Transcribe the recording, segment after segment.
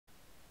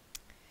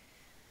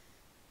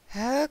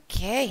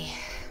Okay.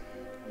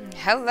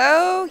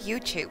 Hello,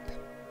 YouTube.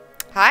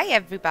 Hi,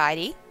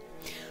 everybody.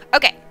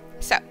 Okay,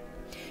 so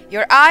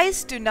your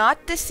eyes do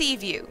not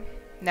deceive you.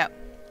 No.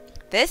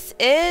 This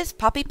is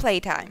Poppy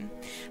Playtime.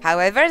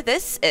 However,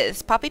 this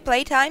is Poppy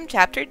Playtime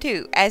Chapter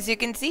 2. As you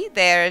can see,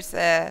 there's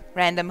a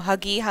random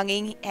huggy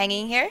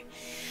hanging here.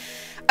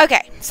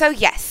 Okay, so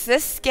yes,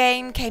 this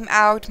game came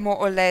out more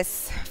or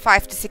less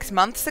 5 to 6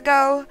 months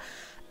ago.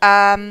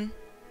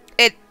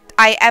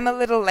 I am a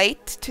little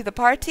late to the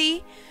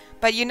party,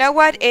 but you know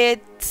what?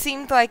 It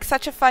seemed like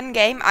such a fun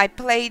game. I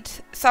played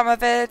some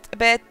of it a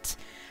bit.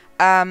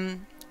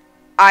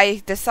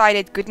 I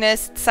decided,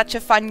 goodness, it's such a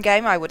fun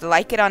game. I would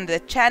like it on the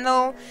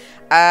channel.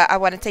 I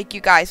want to take you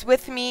guys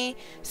with me.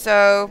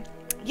 So,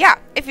 yeah,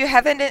 if you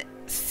haven't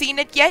seen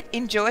it yet,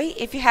 enjoy.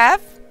 If you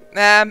have,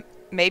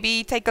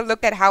 maybe take a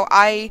look at how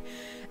I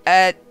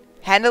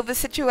handle the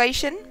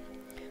situation.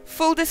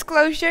 Full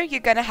disclosure,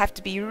 you're gonna have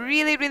to be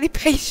really, really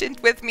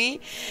patient with me,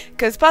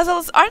 because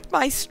puzzles aren't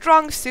my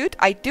strong suit.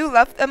 I do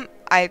love them.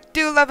 I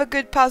do love a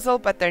good puzzle,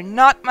 but they're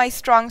not my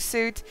strong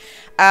suit.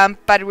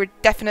 But we're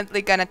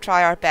definitely gonna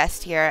try our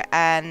best here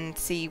and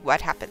see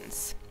what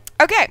happens.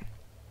 Okay.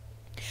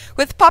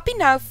 With Poppy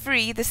now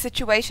free, the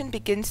situation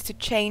begins to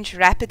change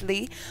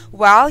rapidly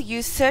while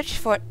you search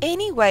for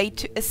any way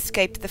to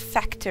escape the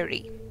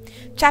factory.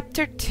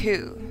 Chapter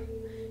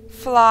 2.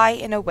 Fly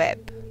in a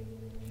web.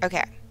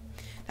 Okay.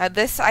 Now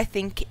this, I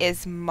think,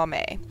 is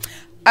Mommy.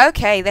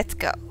 Okay, let's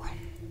go.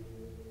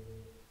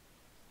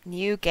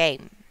 New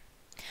game.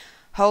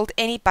 Hold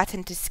any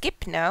button to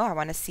skip. No, I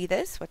want to see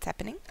this. What's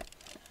happening?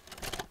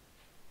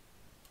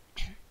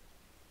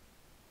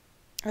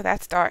 Oh,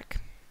 that's dark.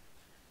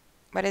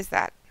 What is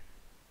that?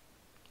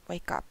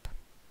 Wake up.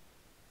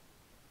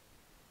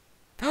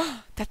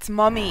 Oh, that's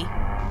Mommy.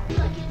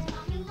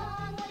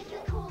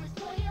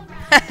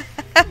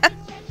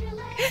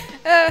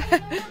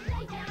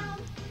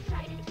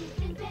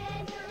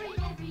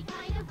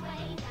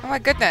 Oh my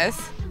goodness.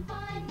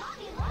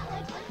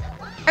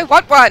 I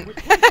want one.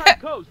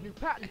 New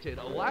patented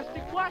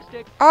elastic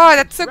plastic. Oh,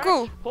 that's so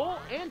cool. Pull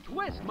and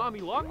twist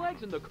Mommy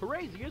Longlegs in the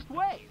craziest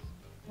ways.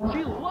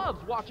 She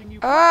loves watching you.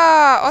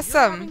 Ah, You're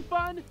awesome. having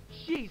fun,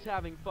 she's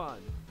having fun.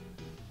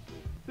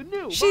 The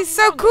new She's Mommy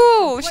so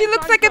cool. Longlegs She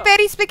looks like a Playtime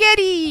Betty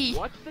Spaghetti.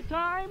 What's the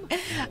time?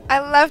 I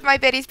love my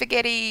Betty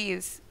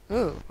Spaghettis.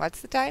 Ooh,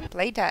 what's the time?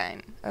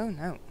 Playtime. Oh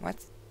no,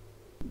 what's...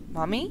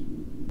 Mommy?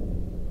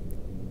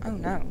 Oh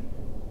no.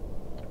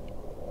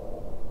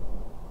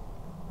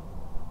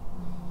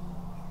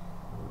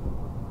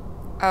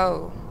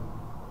 Oh.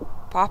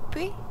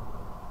 Poppy?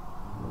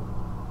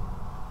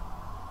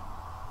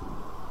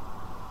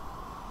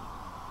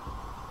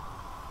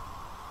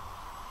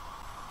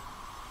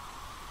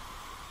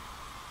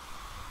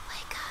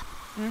 Wake up.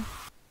 Hmm?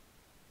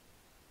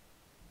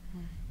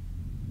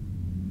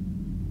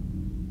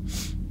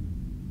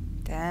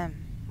 Damn,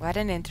 what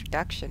an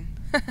introduction.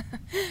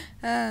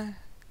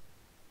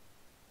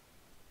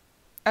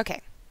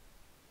 Okay.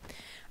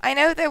 I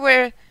know there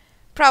were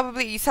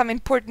probably some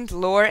important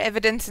lore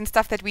evidence and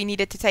stuff that we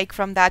needed to take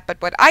from that,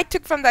 but what I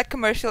took from that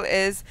commercial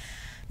is,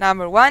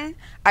 number one,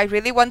 I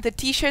really want the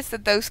t-shirts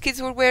that those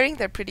kids were wearing.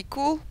 They're pretty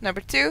cool.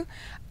 Number two,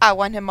 I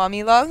want a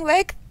Mommy Long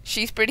Leg.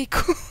 She's pretty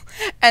cool.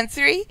 And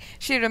three,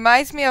 she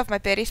reminds me of my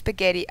Betty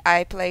Spaghetti.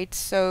 I played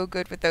so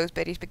good with those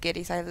Betty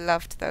Spaghettis. I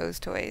loved those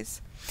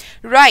toys.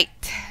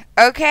 Right.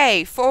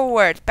 Okay.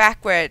 Forward,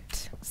 backward,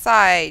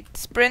 side,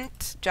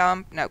 sprint,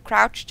 jump. No,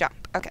 crouch,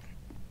 jump. Okay.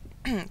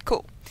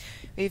 Cool.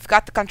 We've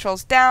got the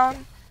controls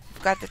down.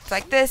 We've got it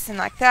like this and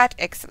like that.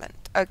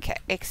 Excellent. Okay,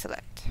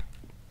 excellent.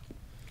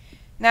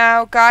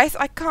 Now, guys,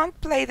 I can't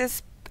play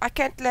this. I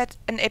can't let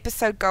an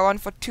episode go on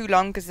for too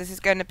long because this is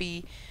going to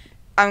be...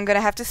 I'm going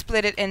to have to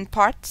split it in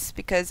parts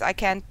because I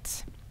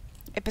can't...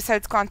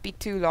 Episodes can't be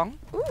too long.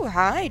 Ooh,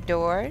 hi,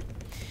 door.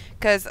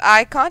 Because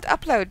I can't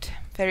upload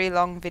very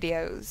long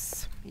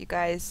videos. You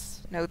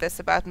guys know this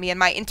about me and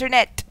my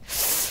internet.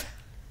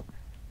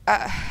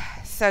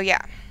 So,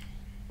 yeah.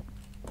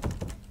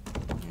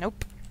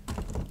 Nope.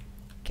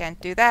 Can't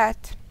do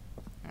that.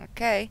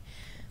 Okay.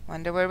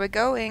 Wonder where we're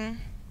going.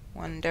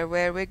 Wonder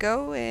where we're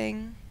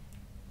going.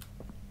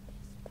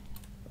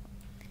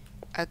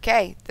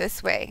 Okay,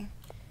 this way.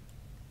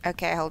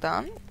 Okay, hold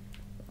on.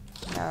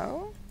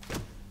 No.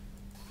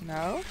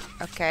 No.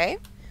 Okay.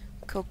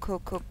 Cool,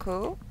 cool, cool,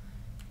 cool.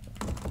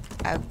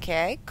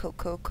 Okay. Cool,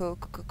 cool, cool,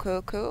 cool,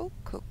 cool, cool,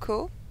 cool,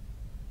 cool.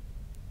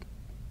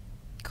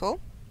 Cool.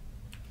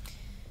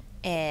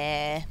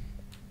 Yeah.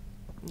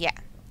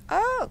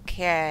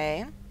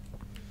 Okay.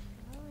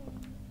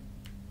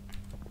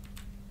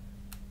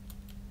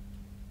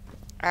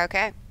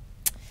 Okay.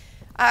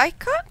 I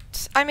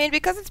can't... I mean,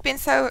 because it's been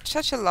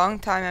such a long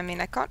time, I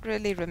mean, I can't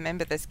really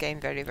remember this game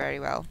very,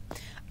 very well.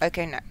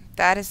 Okay, no.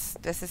 This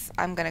is...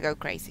 I'm gonna go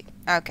crazy.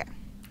 Okay.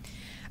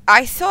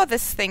 I saw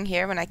this thing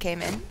here when I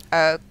came in.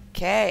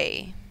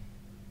 Okay.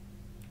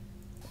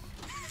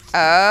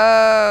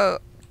 Oh.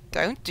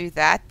 Don't do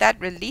that. That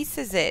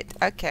releases it.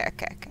 Okay,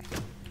 okay, okay.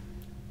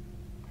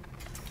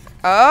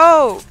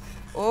 Oh!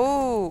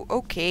 Oh,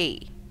 okay.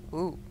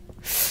 Ooh.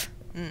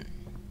 Mm.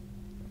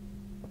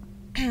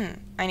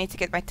 I need to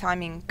get my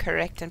timing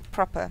correct and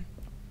proper.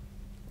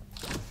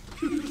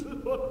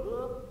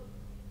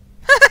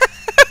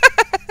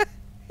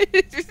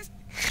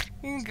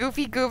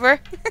 Goofy goober.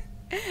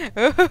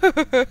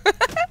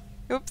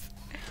 Oops.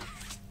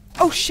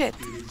 Oh shit.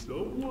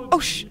 Oh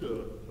shit.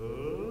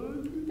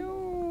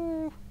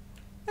 No.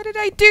 Why did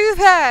I do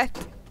that?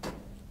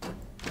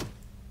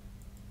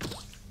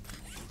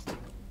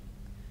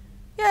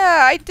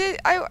 Yeah, I did.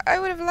 I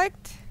would have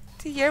liked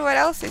to hear what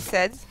else it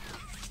said.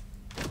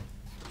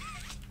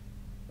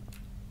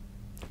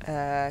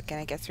 Can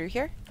I get through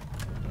here?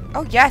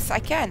 Oh yes, I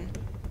can.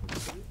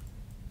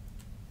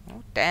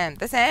 Oh damn,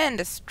 this hand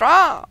is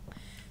strong.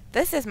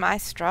 This is my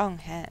strong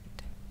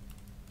hand.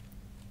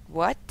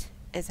 What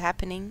is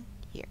happening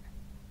here?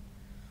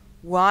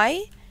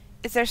 Why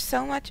is there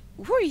so much?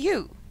 Who are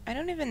you? I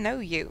don't even know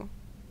you.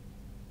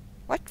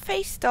 What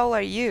face doll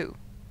are you?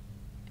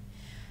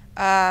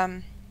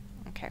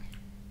 Okay.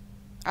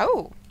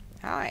 Oh,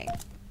 hi.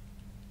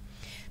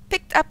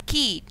 Picked up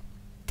key.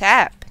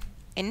 Tab.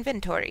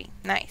 Inventory.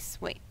 Nice.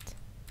 Wait.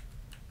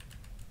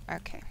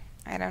 Okay.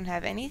 I don't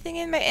have anything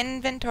in my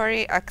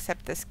inventory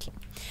except this key.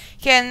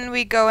 Can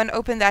we go and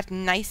open that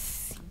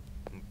nice,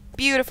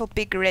 beautiful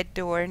big red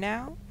door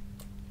now?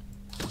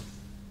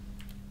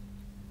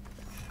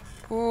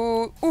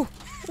 Ooh. Ooh.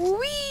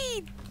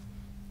 Wee!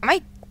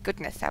 My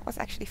goodness, that was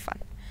actually fun.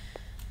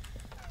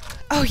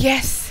 Oh,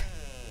 yes!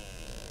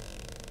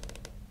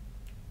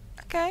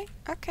 Okay,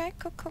 okay,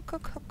 cool, cool, cool,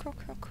 cool, cool,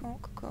 cool, cool,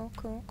 cool,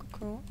 cool, cool,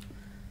 cool.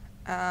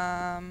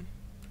 Oh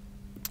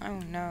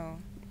no.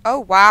 Oh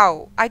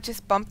wow, I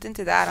just bumped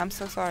into that, I'm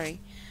so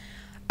sorry.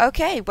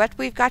 Okay, what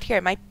we've got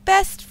here, my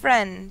best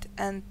friend,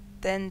 and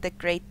then the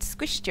great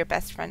squished your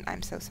best friend,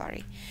 I'm so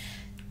sorry.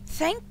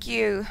 Thank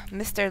you,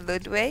 Mr.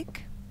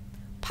 Ludwig.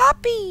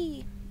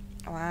 Poppy!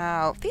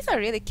 Wow, these are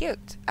really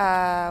cute.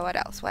 What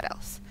else, what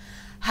else?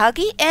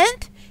 Huggy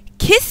and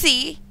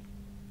Kissy!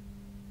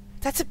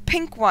 That's a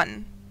pink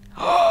one.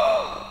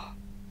 Are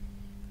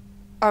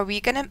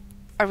we gonna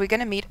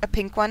meet a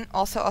pink one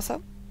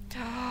also?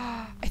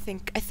 I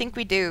think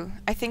we do.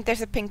 I think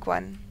there's a pink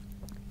one.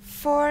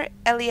 For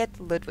Elliot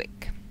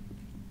Ludwig.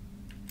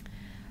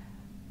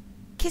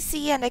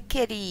 Kissy and a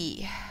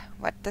kitty.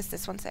 What does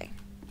this one say?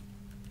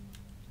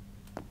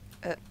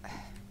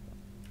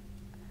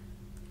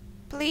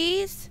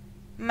 Please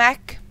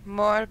make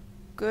more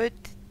good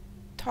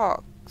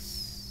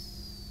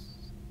talks.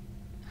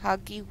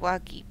 Huggy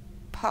Wuggy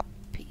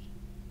Puppy.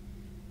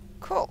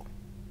 Cool.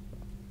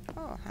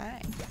 Oh,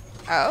 hi.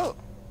 Oh.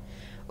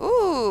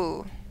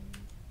 Ooh.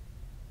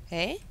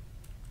 Hey?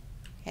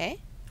 Hey?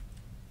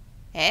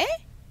 Eh?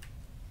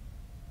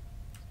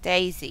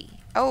 Daisy.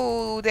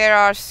 Oh, there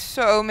are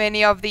so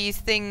many of these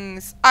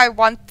things. I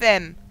want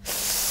them.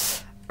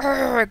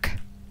 Urgh.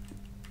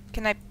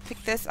 Can I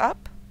pick this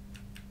up?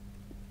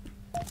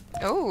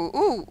 Oh,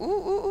 ooh,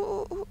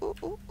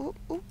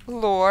 ooh.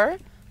 Lore.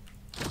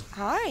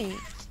 Hi.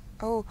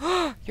 Oh,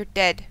 you're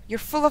dead. You're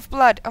full of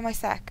blood. Oh, my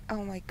sack.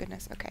 Oh, my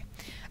goodness. Okay.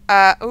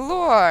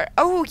 Lore.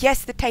 Oh,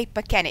 yes, the tape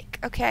mechanic.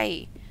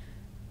 Okay.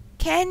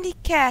 Candy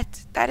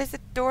cat. That is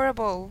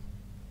adorable.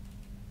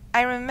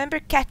 I remember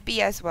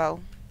Catbee as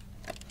well.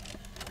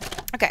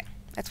 Okay,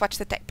 let's watch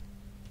the tape.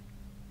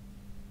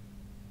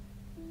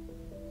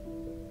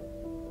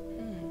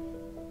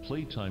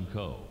 Playtime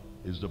Co.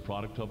 is the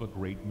product of a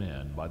great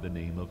man by the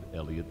name of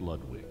Elliot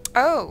Ludwig.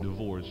 Oh.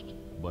 Divorced,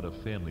 but a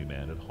family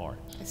man at heart.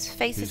 His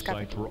face is His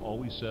covered. sights were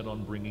always set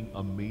on bringing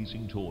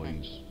amazing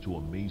toys to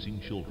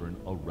amazing children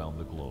around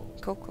the globe.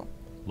 Cool, cool.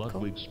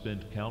 Ludwig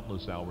spent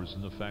countless hours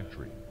in the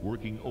factory,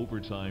 working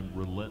overtime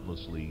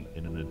relentlessly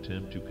in an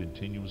attempt to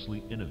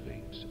continuously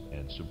innovate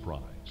and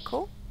surprise.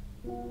 Cool.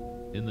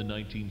 In the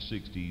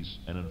 1960s,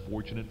 an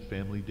unfortunate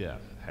family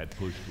death had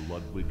pushed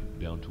Ludwig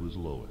down to his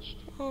lowest.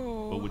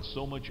 But with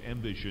so much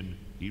ambition,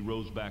 he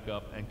rose back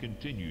up and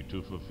continued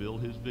to fulfill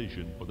his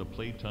vision for the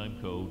Playtime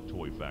Co.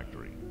 toy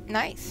factory.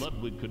 Nice.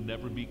 Ludwig could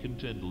never be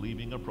content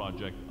leaving a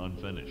project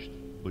unfinished.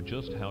 But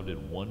just how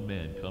did one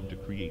man come to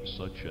create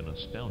such an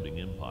astounding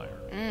empire?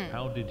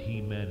 How did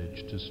he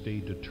manage to stay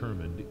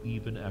determined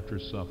even after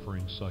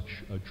suffering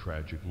such a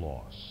tragic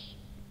loss?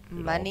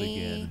 It all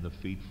began in the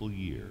fateful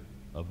year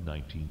of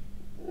 19...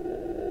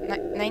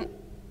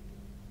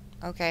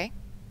 Okay.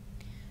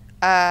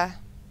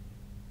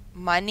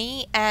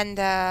 Money and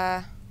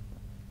a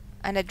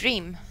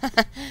dream.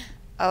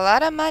 A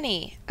lot of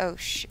money. Oh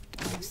shit.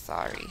 I'm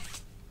sorry.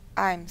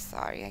 I'm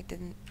sorry. I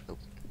didn't...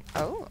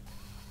 Oh.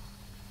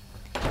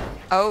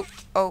 Oh.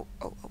 Oh.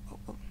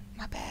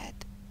 My bad.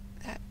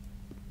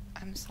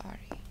 I'm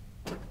sorry.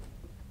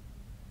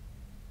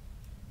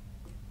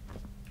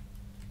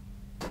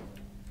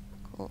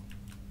 Cool.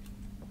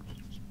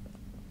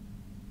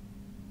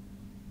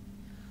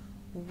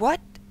 What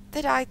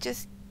did I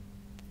just...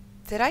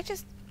 Can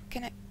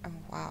I... Oh,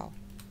 wow.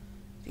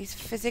 These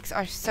physics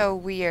are so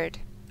weird.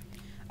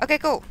 Okay,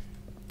 cool.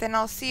 Then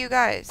I'll see you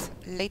guys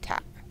later,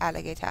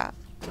 alligator.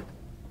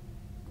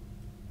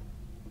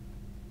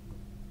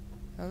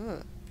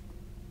 Oh.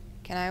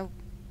 Can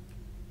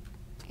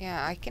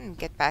Yeah, I can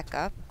get back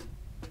up.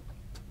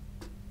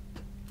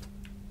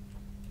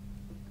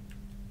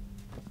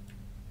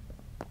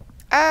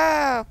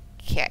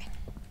 Okay.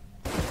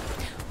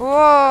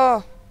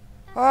 Whoa!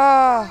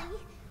 Oh!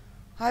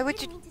 Why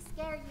would you? Didn't mean to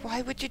scare you.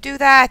 Why would you do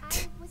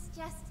that? I was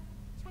just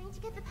trying to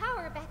get the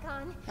power back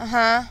on.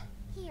 Uh-huh.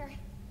 Here.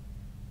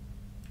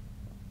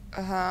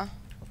 Uh-huh.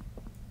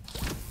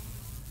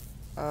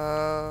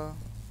 Oh.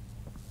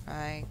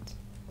 Right.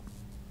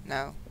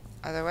 No.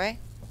 Other way?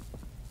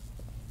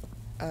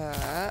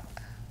 Uh.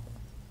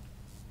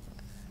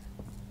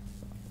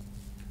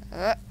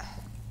 Uh.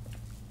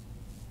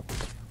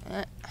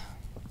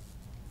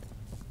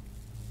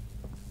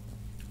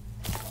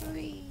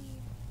 Wee.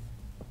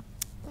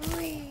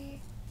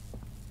 Wee.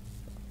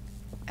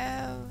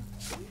 Oh.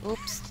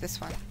 Oops,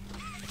 this one.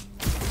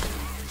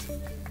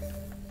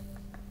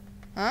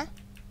 Huh?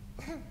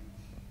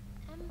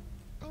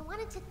 I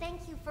wanted to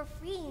thank you for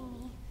freeing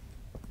me.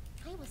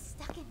 I was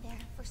stuck in there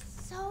for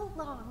so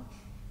long.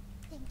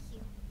 Thank you.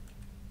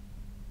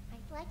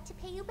 I'd like to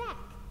pay you back.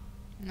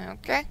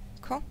 Okay,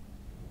 cool.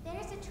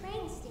 There's a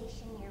train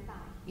station nearby.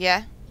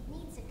 Yeah. It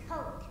needs a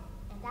code,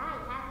 and I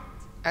have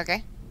it.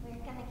 Okay. We're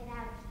gonna get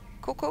out of here.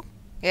 Cool, cool.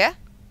 Yeah?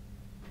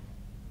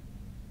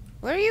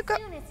 Where are you As go?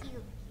 soon as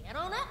you get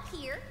on up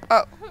here.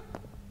 Oh.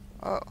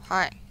 Oh,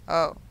 hi.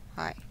 Oh,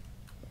 hi.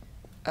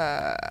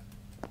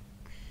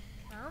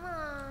 Come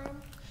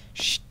on.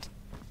 Shh.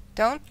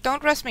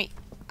 Don't rush me.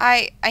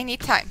 I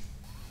need time.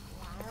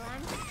 While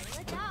I'm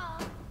still a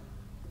doll.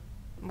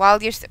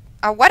 While you're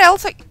what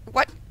else?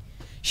 What?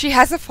 She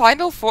has a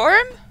final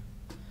form?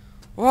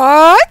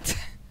 What?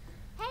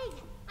 Hey,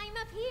 I'm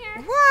up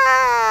here.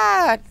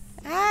 What?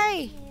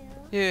 Hi.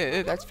 You.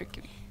 Yeah, that's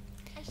freaking.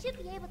 I should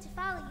be able to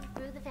follow you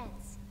through the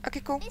vents.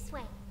 Okay, cool. This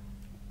way.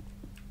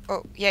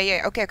 Oh,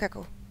 yeah. Okay,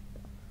 cool.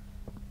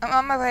 I'm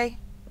on my way.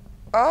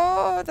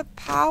 Oh, the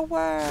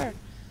power.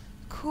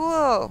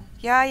 Cool.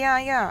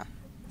 Yeah.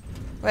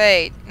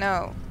 Wait,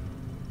 no.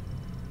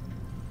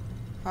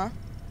 Huh?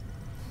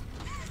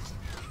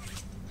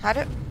 How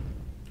do...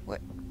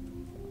 What?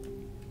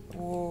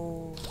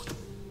 Whoa.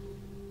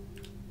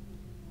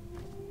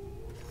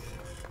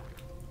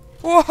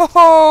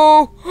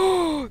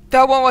 Whoa!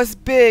 That one was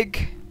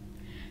big.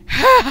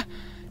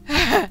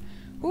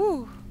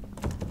 Ooh.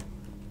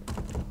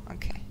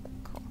 Okay,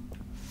 cool.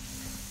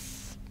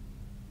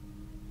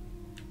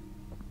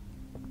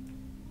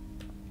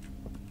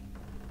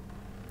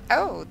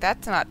 Oh,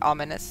 that's not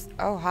ominous.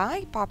 Oh,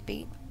 hi,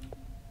 Poppy.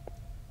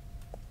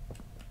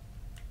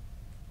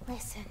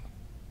 Listen,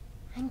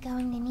 I'm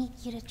going to need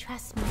you to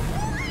trust me.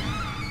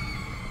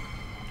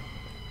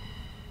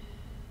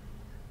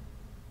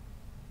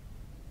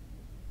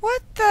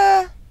 What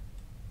the?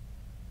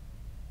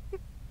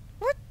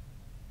 What?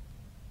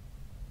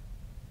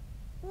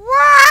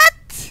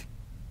 What?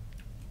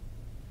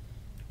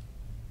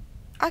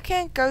 I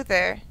can't go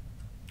there.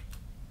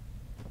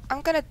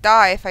 I'm gonna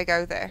die if I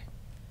go there.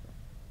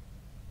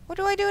 What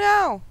do I do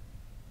now?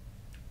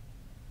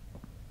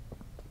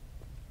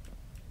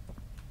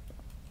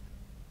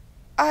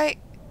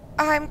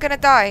 I'm gonna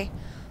die.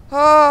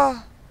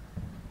 Oh.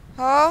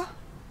 Oh.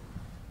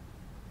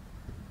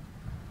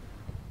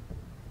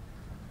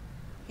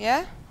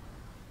 Yeah?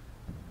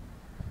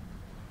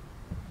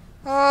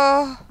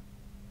 Oh.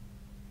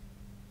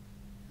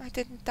 I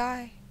didn't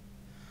die.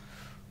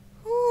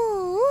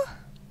 Ooh.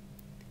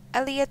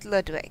 Elliot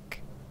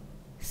Ludwig.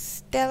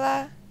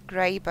 Stella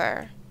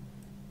Graeber.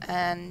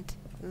 And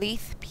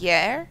Leith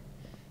Pierre.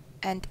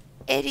 And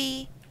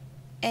Eddie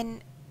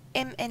N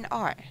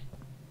MNR.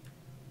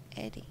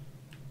 Eddie.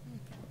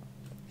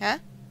 Huh?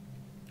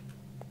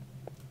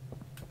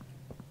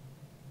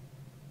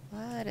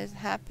 What is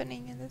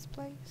happening in this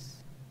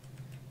place?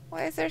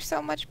 Why is there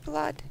so much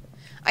blood?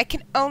 I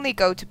can only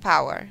go to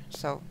power,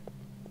 so...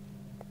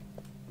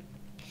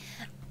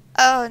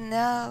 Oh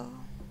no.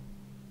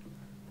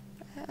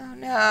 Oh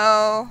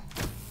no.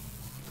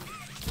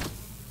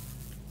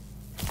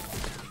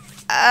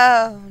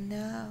 Oh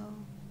no.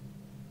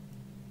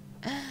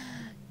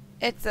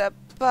 It's a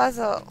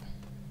puzzle.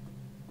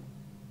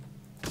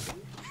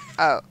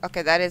 Oh,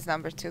 okay, that is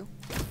number 2.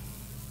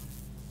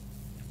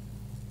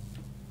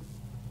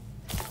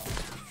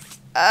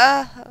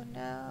 Oh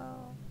no.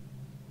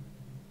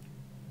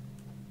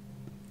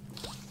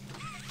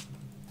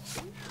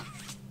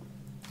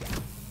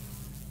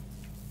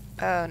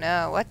 Oh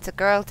no, what's a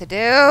girl to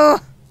do?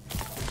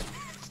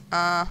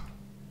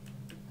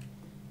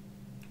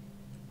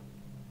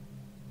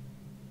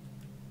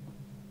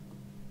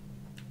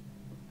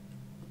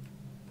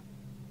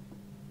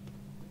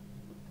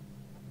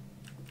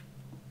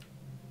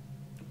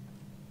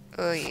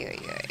 Oy, oy,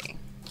 oy.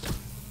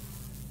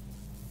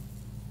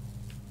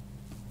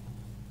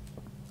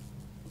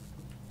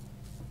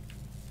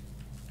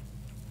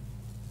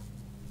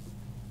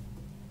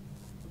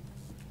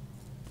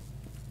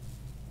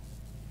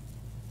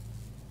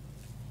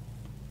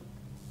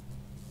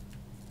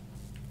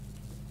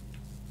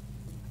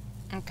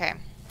 Okay.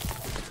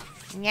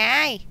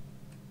 Yay!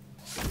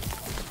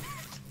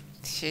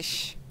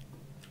 Shish.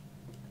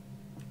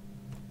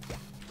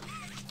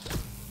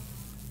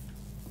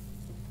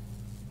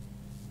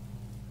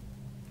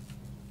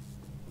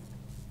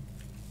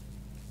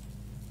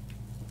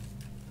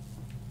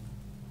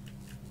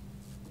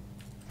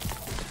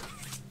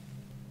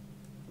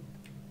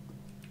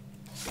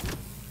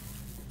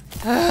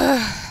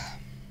 I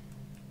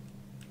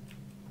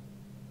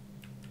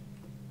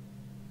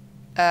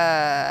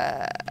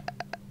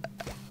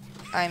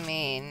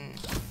mean,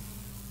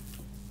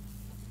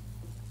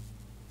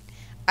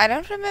 I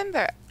don't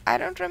remember. I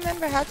don't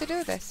remember how to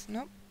do this.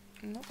 Nope.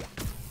 Nope.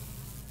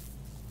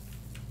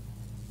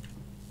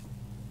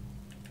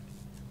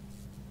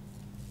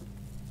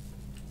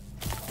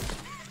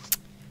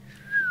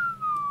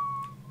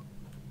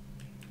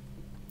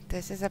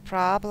 This is a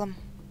problem.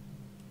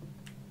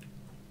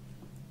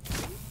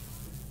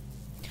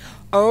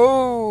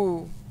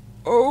 Oh!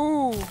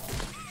 Oh!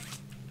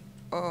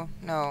 Oh,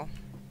 no.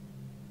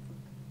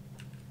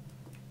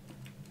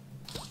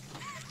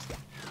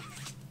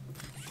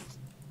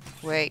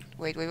 Wait.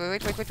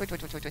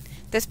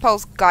 This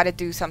pole's gotta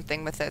do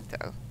something with it,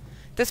 though.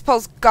 This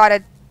pole's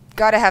gotta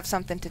have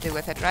something to do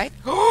with it, right?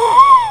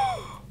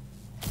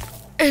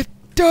 It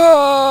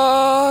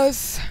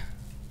does!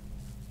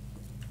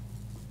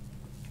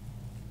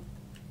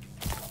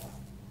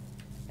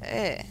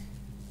 Okay.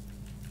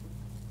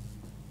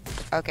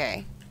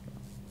 Okay.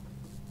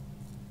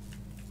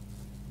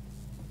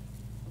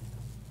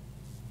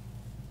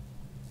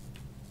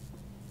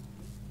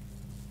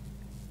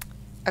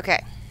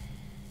 Okay.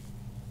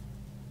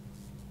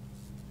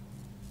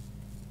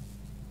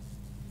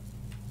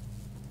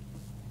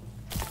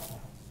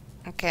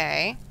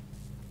 Okay.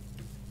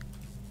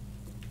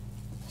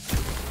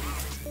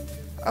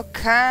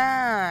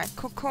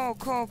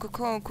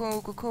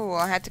 Cool.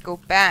 I had to go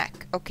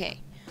back.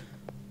 Okay.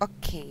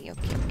 Okay.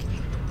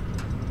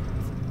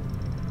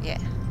 Yeah.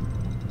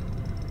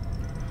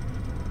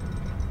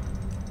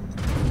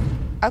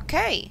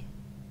 Okay.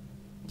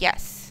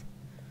 Yes.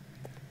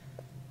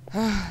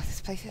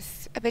 This place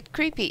is a bit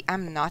creepy.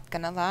 I'm not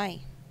gonna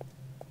lie.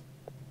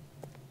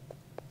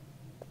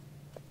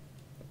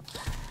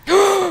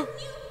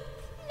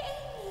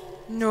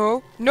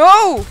 No.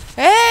 No!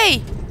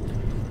 Hey!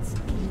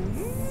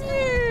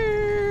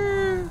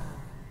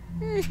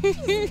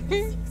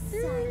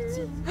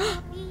 Exciting,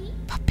 Mommy.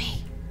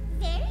 Puppy.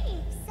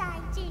 Very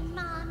exciting,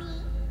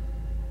 Mommy.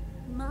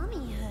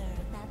 Mommy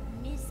heard that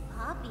Miss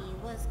Poppy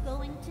was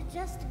going to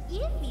just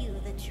give you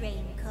the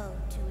train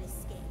code to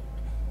escape.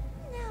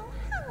 Now,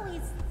 how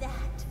is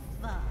that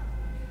fun?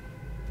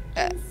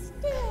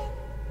 Instead,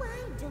 why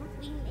don't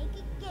we make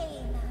a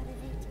game out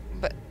of it?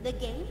 But The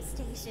game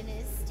station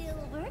is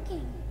still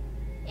working.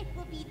 It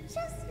will be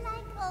just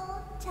like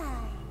old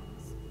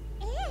times.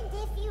 And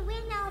if you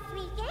win all 3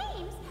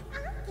 games,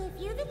 I'll give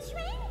you the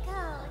train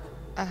code.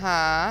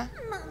 uh-huh.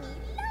 Mommy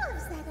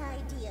loves that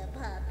idea,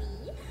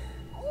 Puppy.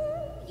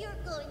 Oh,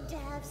 you're going to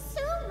have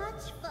so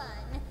much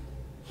fun.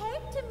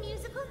 Head to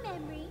musical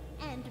memory,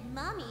 and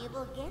Mommy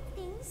will get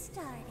things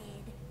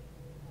started.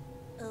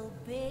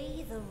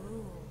 Obey the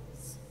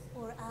rules,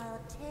 or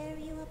I'll tear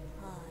you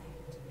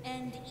apart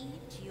and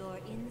eat your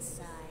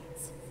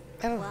insides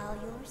while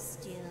you're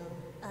still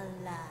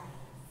alive.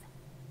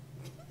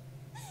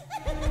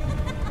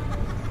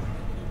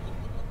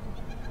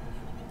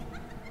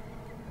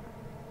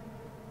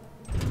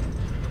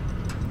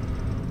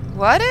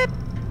 What a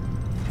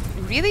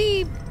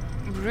really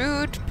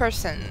rude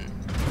person.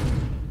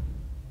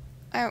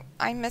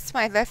 I miss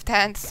my left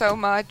hand so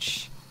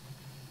much.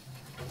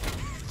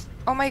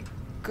 Oh my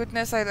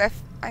goodness, I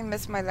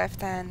miss my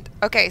left hand.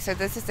 Okay, so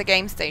this is the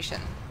game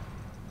station.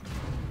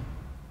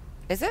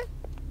 Is it?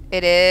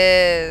 It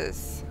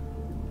is.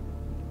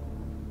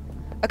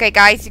 Okay,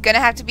 guys, you're gonna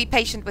have to be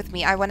patient with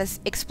me. I want to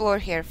explore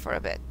here for a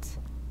bit.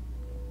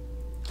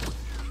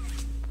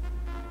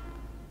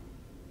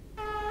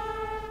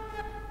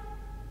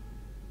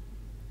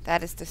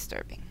 That is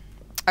disturbing.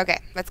 Okay,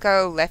 let's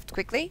go left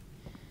quickly.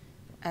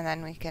 And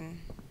then we can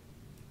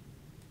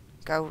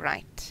go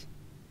right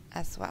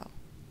as well.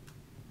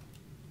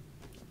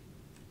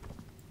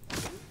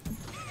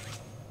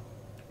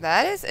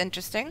 That is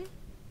interesting.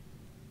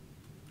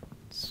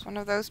 It's one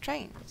of those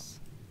trains.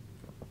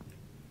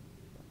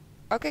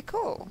 Okay,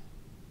 cool.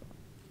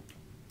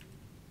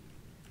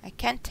 I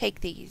can't take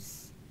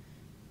these.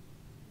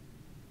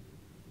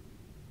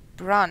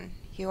 Bron,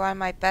 you are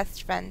my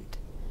best friend.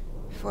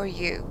 For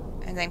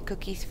you. And then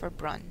cookies for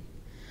Bron.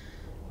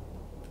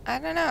 I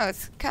don't know,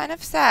 it's kind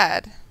of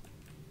sad.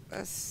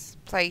 This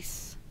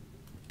place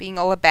being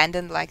all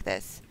abandoned like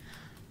this.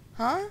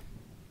 Huh?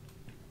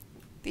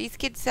 These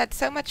kids had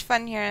so much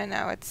fun here and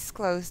now it's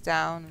closed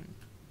down.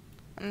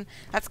 And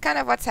that's kind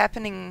of what's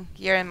happening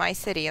here in my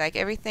city. Like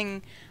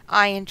everything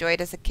I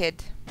enjoyed as a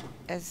kid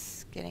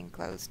is getting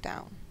closed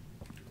down.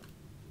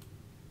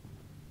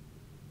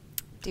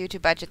 Due to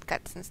budget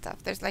cuts and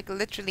stuff. There's like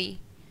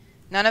literally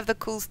none of the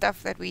cool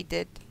stuff that we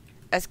did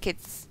as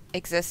kids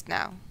exist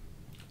now.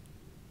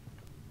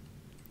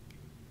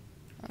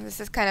 And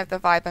this is kind of the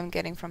vibe I'm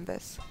getting from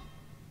this.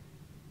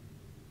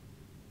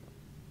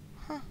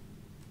 Huh.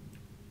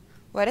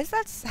 What is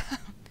that sound?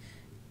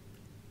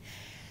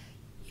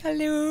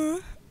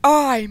 Hello.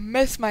 Oh, I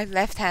miss my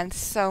left hand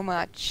so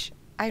much.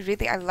 I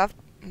love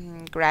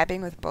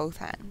grabbing with both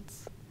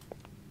hands.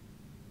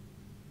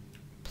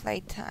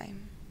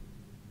 Playtime.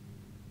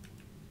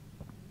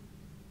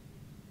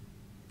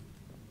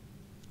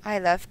 I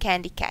love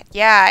Candy Cat.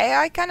 Yeah,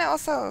 I kind of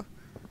also...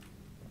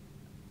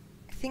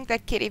 I think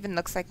that kid even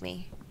looks like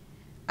me.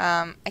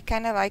 I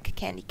kind of like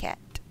Candy Cat.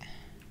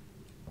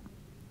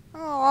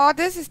 Oh,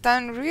 this is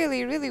done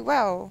really, really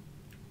well.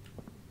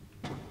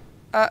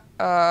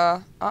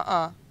 Uh-uh.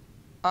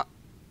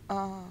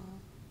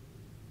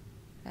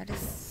 That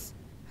is...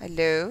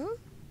 Hello?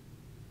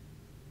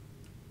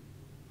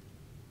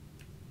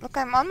 Look,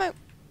 I'm on my...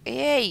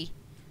 Yay!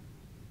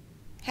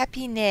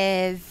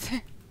 Happiness.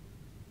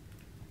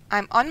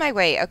 I'm on my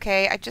way,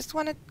 okay? I just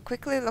want to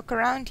quickly look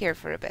around here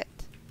for a bit.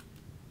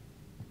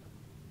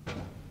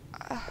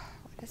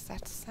 What is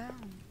that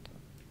sound?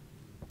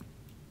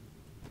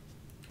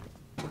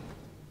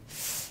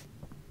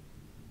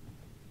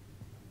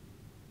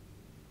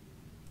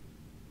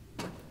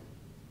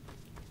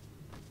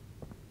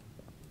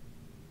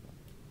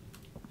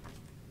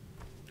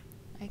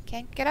 I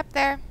can't get up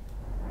there.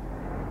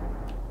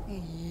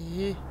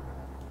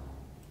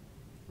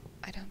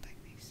 I don't like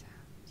these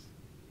sounds.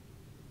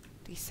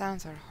 These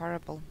sounds are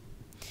horrible.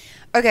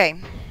 Okay.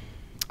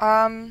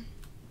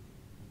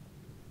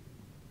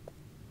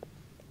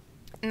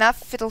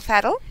 Enough fiddle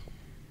faddle.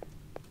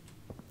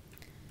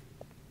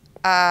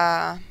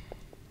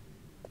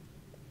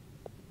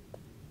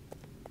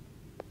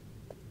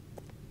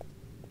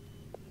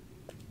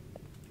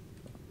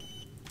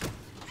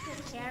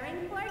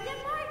 Preparing for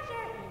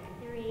departure in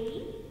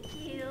 3,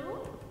 2,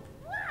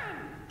 1.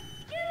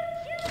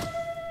 Choo-choo!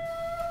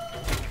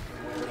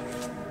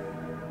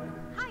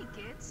 Hi,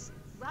 kids.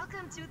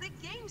 Welcome to the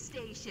game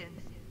station.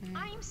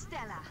 I'm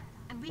Stella,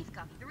 and we've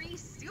got 3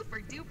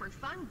 super-duper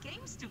fun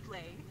games to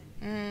play.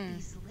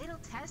 These little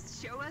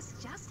tests show us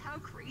just how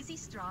crazy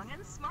strong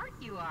and smart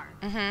you are.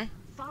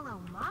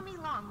 Follow Mommy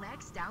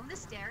Longlegs down the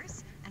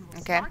stairs, and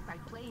we'll start by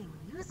playing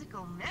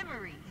musical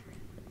memory.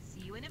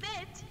 See you in a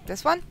bit.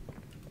 This one?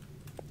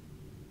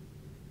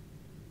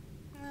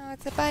 Oh,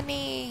 it's a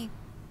bunny.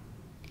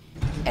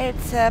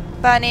 It's a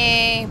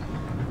bunny.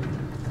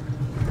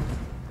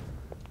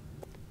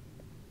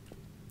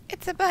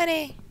 It's a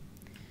bunny.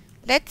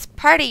 Let's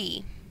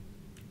party.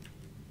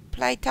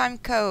 Playtime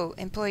Co.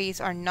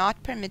 employees are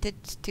not permitted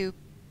to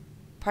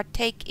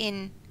partake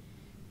in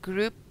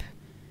group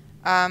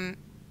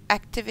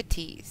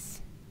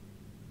activities.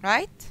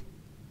 Right?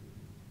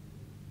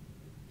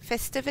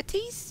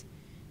 Festivities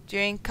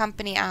during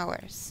company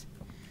hours.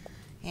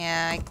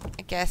 Yeah,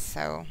 I guess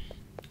so.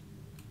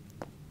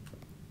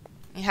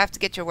 You have to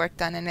get your work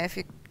done, and if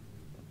you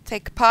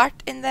take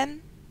part in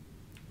them,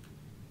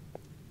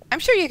 I'm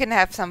sure you can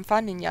have some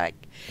fun in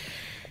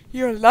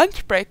your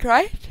lunch break,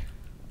 right?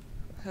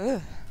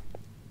 Ugh.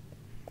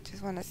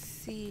 Just want to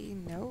see.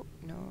 No,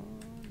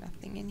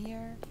 nothing in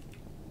here.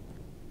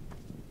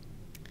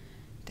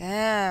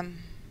 Damn.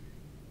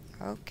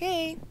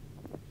 Okay.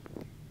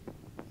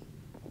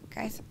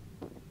 Guys.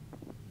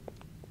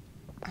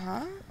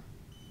 Huh?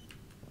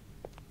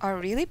 Are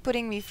really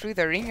putting me through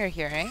the ringer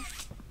here, eh?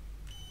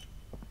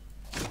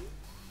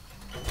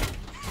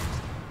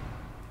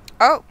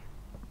 Oh.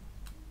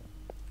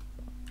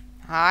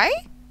 Hi?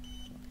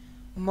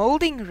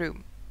 Molding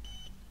room.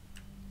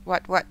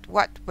 What?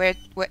 Where?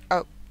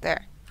 Oh,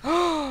 there.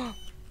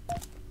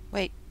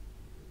 Wait.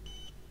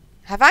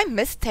 Have I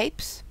missed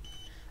tapes?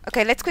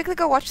 Okay, let's quickly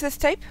go watch this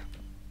tape.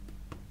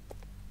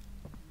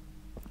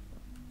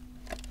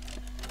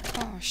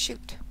 Oh,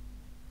 shoot.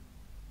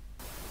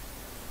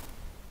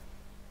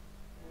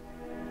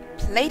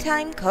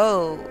 Playtime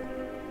Co.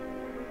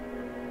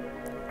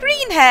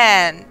 Green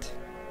hand.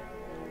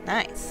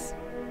 Nice.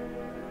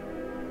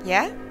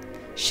 Yeah?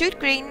 Shoot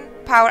green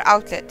power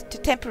outlet to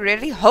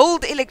temporarily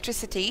hold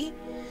electricity.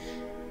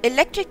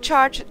 Electric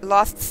charge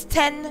lasts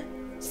 10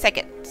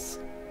 seconds.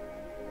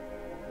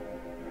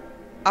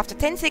 After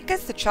 10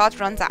 seconds, the charge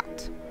runs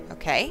out.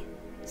 Okay,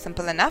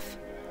 simple enough.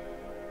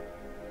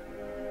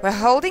 We're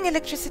holding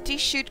electricity,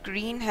 shoot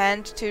green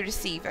hand to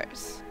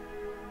receivers.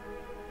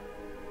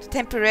 To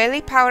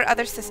temporarily power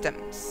other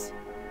systems.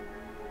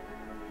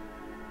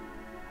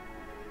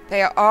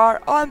 They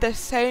are on the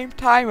same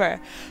timer.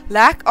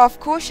 Lack of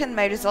caution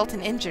may result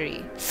in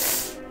injury.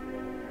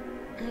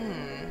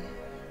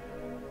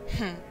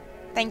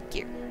 Thank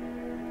you.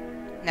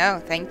 No,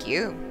 thank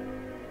you.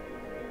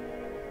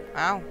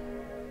 Wow.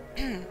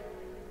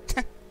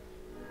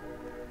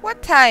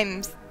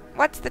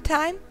 What's the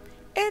time?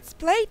 It's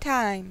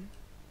playtime.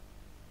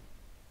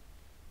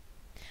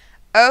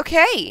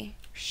 Okay.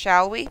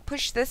 Shall we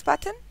push this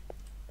button?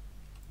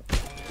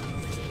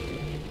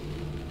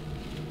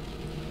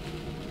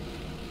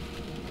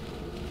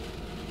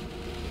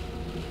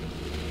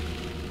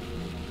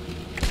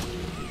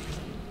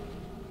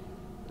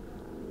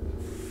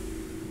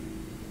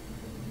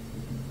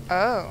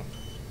 Oh.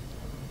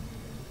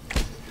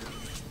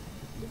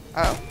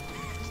 Oh.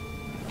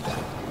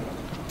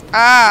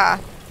 Ah.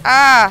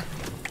 Ah.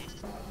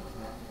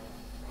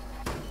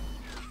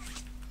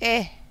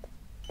 Eh.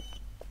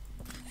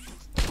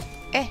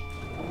 Eh.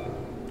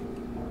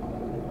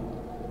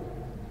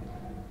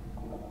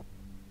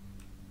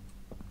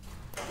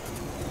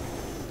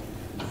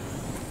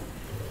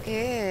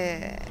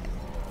 Eh.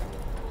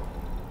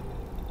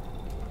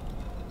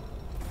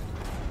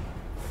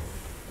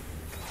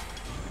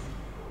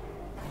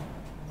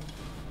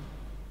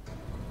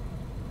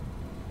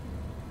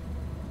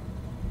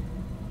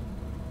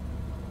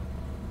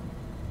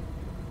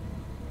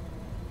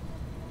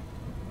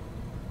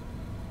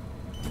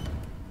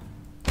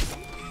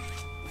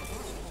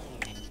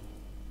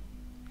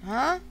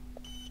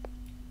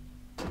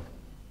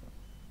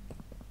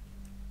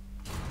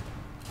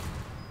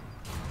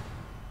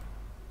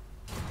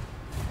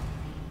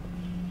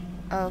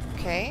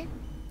 Okay.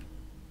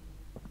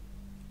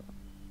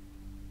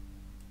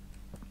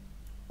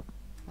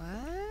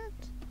 What?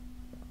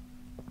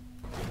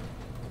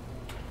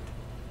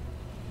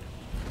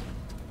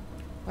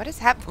 What is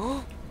happening?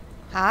 Oh,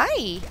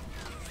 hi.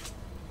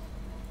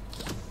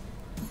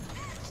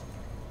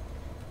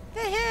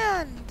 The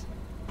hand.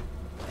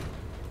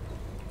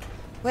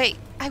 Wait,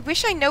 I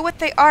wish I know what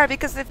they are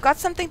because they've got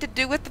something to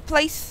do with the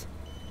place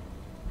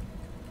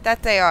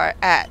that they are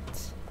at.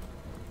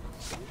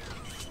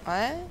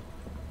 What?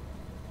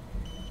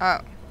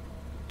 Oh.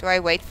 Do I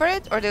wait for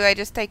it or do I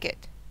just take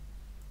it?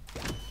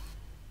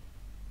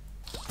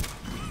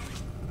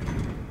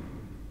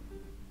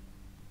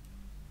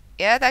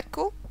 Yeah, that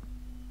cool?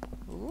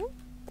 Ooh.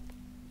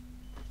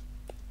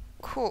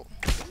 Cool.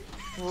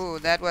 Ooh,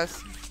 that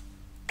was...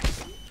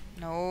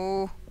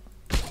 No.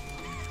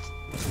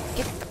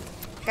 Get the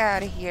fuck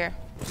out of here.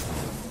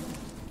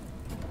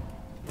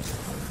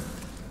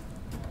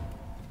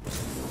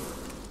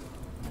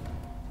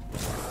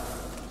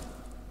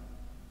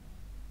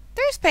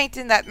 There's paint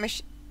in that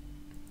machine.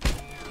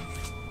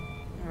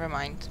 Never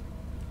mind.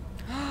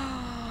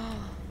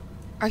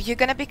 Are you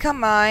gonna become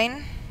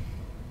mine?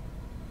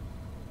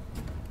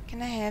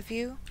 Can I have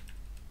you?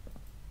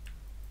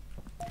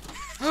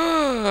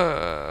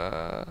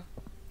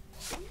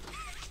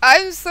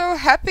 I'm so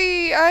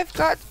happy I've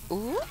got...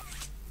 Ooh.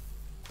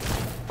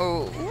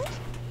 Oh.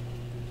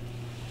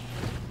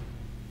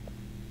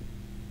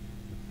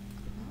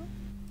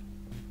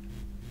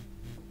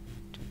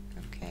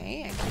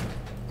 Okay.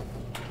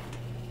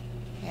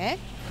 Yeah.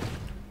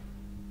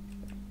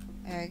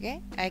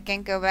 Okay. I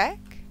can go back.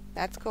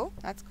 That's cool.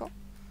 That's cool.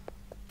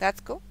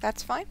 That's cool.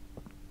 That's fine.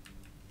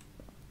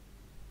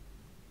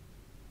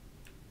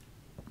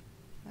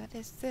 What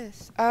is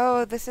this?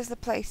 Oh, this is the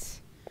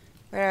place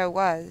where I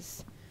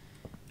was.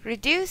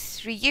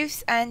 Reduce,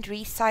 reuse, and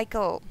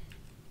recycle.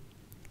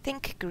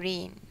 Think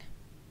green.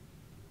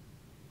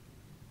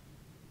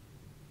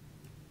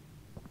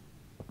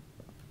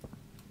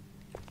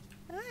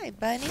 Hi,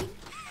 bunny.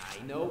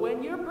 I know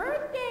when your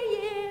birthday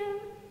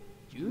is.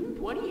 June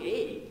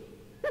 28th.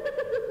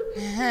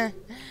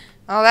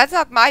 Oh, that's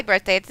not my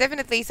birthday. It's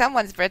definitely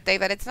someone's birthday,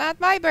 but it's not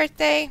my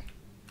birthday.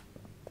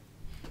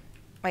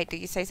 Wait,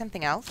 did you say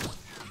something else?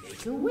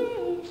 Make a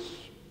wish.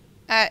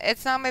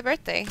 It's not my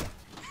birthday.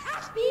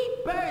 Happy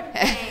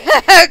birthday.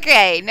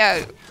 Okay,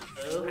 no.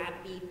 Oh,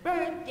 happy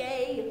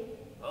birthday.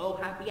 Oh,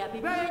 happy, happy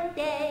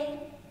birthday.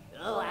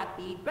 Oh,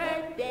 happy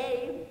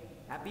birthday.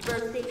 Happy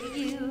birthday to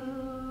you.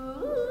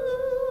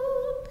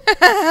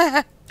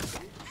 I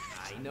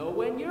know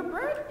when your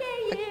birthday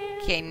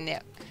is. Okay, no.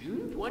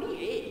 June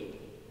 28th.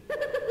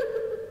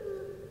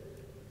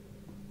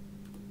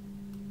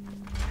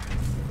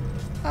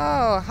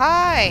 Oh,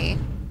 hi.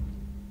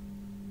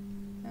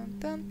 Dun,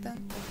 dun,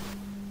 dun, dun.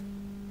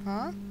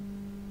 Huh?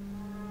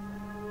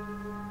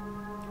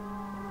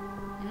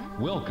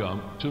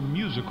 Welcome to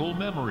Musical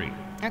Memory.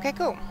 Okay,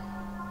 cool.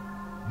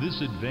 This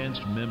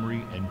advanced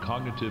memory and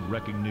cognitive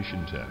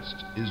recognition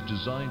test is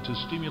designed to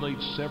stimulate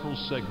several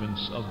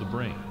segments of the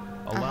brain,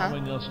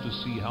 allowing us to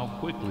see how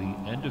quickly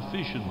and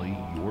efficiently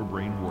your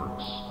brain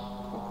works.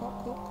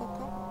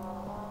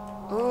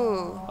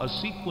 Ooh. A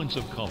sequence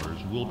of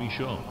colors will be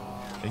shown,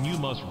 and you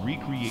must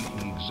recreate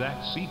the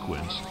exact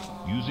sequence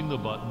using the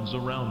buttons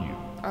around you.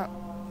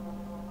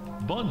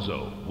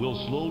 Bunzo will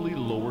slowly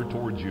lower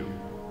towards you.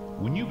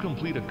 When you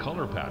complete a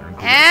color pattern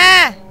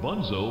correctly,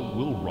 Bunzo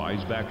will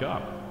rise back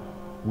up.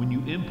 When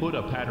you input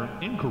a pattern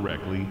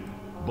incorrectly,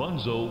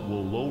 Bunzo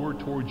will lower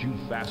towards you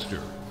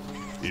faster.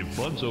 If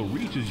Bunzo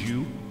reaches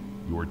you,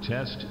 your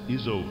test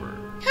is over.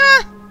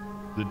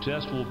 The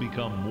test will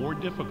become more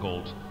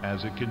difficult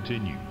as it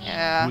continues,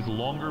 with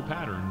longer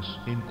patterns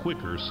in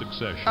quicker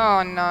succession.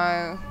 Oh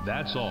no.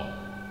 That's all.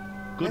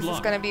 Good This luck.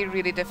 is gonna be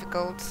really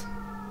difficult.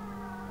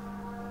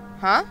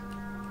 Huh?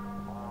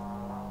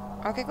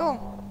 Okay, cool.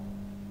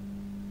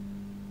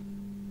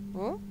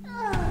 Ooh.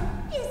 Oh,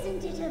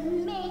 isn't it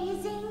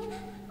amazing?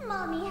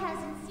 Mommy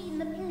hasn't seen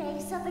the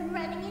place up and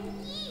running in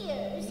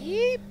years.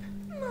 Yep.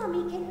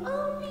 Mommy can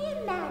only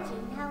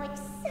imagine how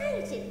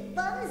excited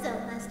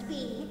Bunzo must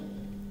be.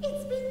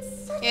 It's been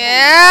such a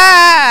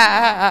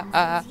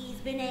while since he's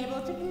been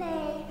able to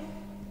play,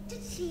 to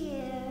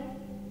cheer,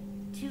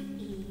 to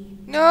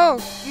eat. No,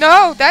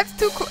 no, that's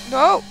too cool.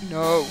 No,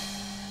 no.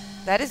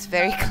 That is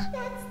very cool.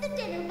 That's the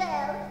dinner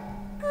bell.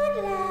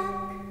 Good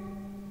luck.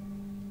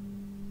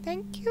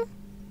 Thank you.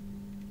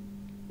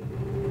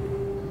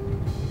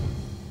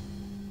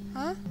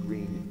 Huh?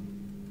 Green.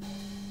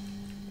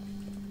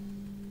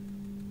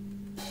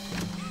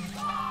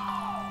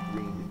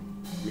 Green.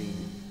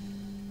 Green.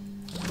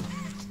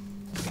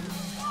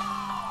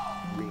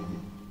 Green.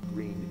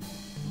 Green.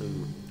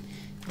 Blue.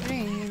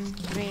 Green,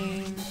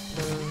 green,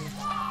 blue.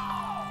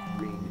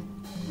 Green.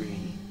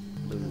 Green.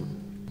 Blue.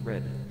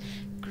 Red.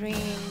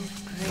 Green,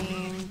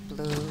 green,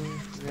 blue,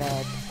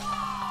 red.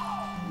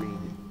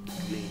 Green.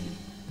 Green.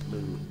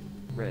 Blue.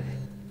 Red.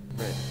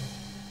 Red.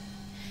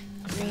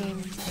 Green,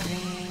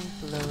 green,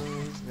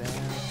 blue,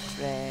 red,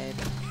 red.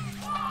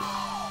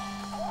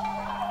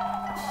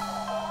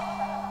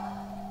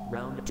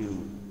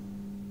 2.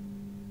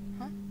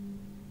 Huh?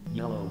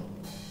 Yellow.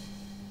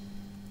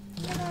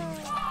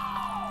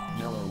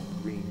 Yellow,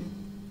 green.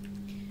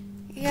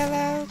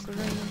 Yellow,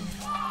 green.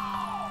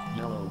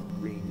 Yellow,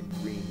 green,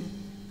 green.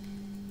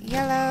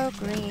 Yellow,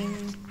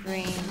 green,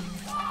 green.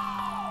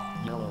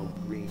 Yellow,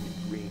 green,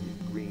 green,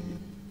 green.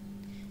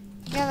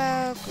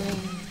 Yellow,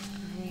 green,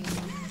 green,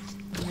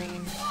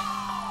 green.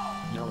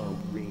 Yellow,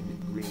 green,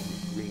 green,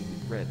 green,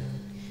 red.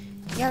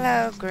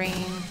 Yellow,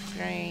 green,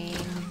 green,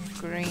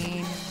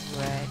 green,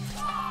 red.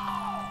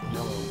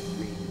 Yellow,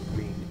 green,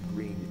 green,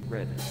 green,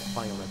 red,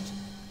 violet.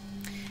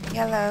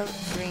 Yellow,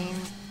 green,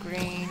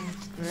 green,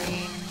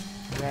 green,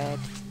 red,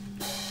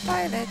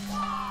 violet.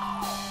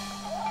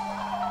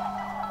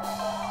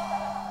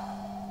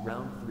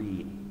 Round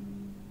 3.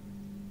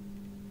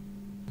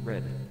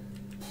 Red,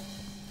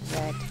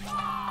 Red,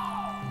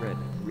 red,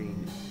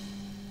 green,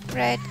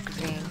 red,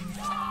 green.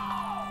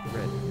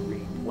 red,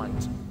 green,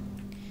 white.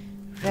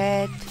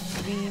 Red,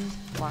 green,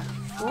 white.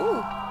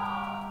 Ooh.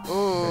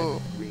 Ooh.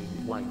 Red, green,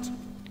 white.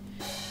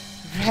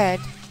 Red,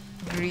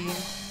 green,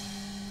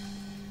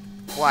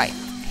 white.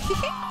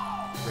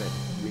 Red,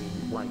 green,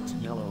 white,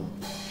 yellow.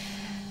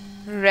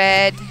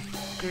 Red,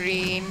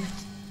 green,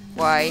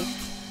 white,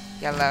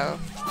 yellow.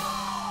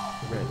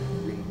 Red,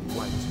 green,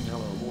 white,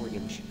 yellow,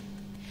 orange.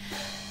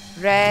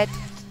 Red,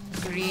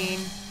 green,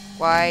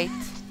 white,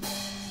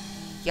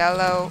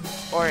 yellow,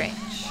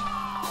 orange.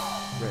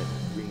 Red,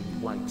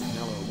 green, white,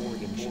 yellow,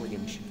 orange,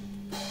 orange.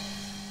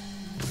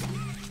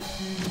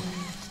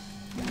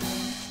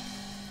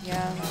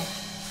 Yellow.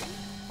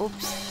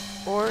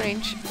 Oops.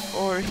 Orange,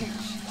 orange.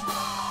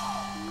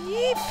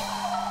 Yeep.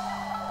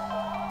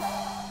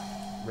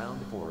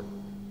 Round 4.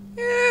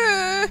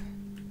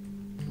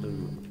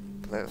 Blue,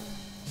 Blue.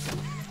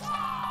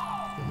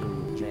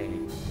 blue, jay.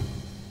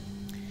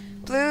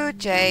 Blue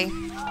jay.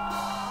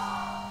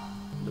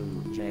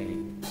 Blue, jay.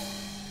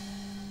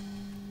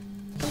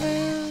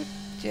 Blue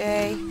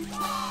jay.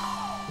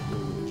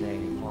 Blue, jay,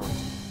 heart.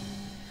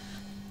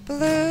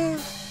 Blue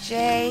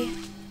jay.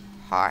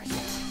 Heart.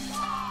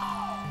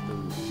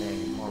 Blue, jay,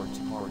 heart,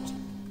 heart.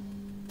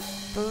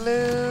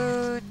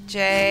 Blue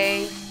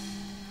jay.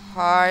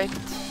 Heart.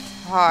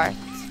 Heart.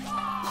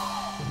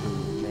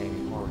 Blue, jay,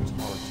 heart,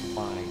 heart,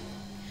 5.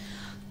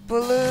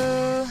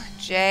 Blue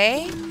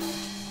jay.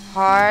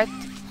 Heart.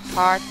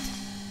 Heart.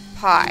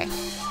 Pie.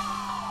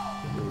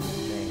 Blue,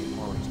 jay,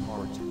 heart,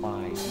 heart,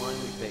 5.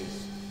 Smiley face.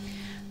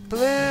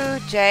 Blue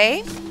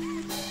jay.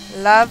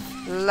 Love,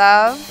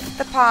 love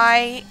the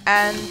pie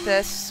and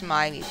the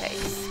smiley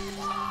face.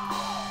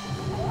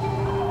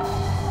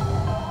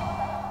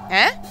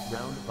 Huh?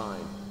 Round 5.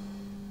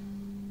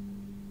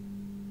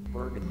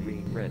 Burgundy,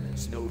 green, red,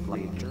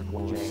 snowflake,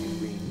 turquoise, jay,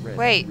 green, red,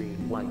 Wait.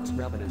 green, white,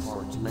 rabbit,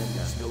 heart,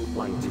 lenda,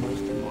 snowflake,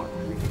 question mark,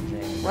 green,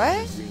 jay,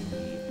 What?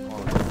 green,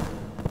 heart.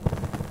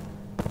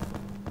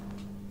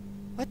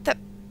 What the?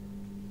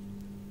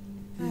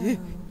 Oh,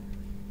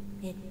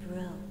 it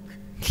broke.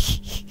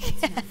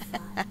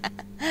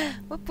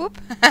 Whoop whoop.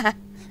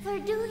 For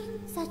doing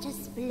such a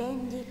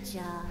splendid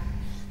job,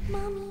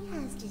 Mommy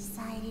has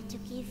decided to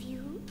give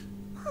you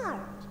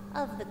part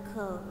of the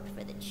code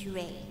for the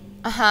train.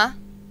 Uh-huh.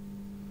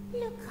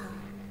 Look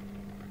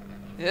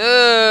up.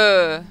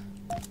 Ugh.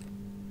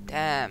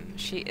 Damn,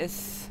 she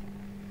is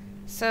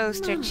so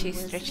stretchy, Mommy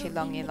was stretchy, hoping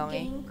longy, the longy.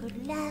 game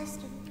could last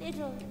a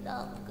little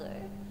longer.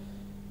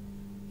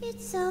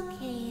 It's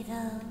okay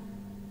though.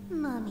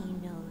 Mommy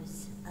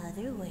knows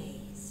other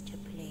ways to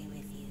play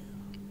with you.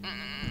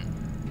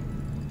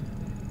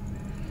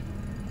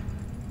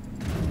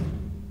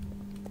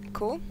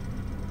 Cool.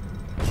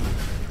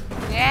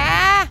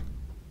 Yeah.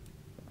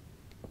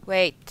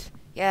 Wait.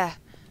 Yeah.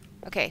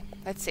 Okay,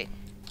 let's see.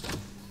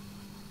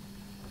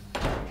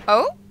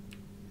 Oh?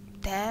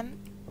 Damn.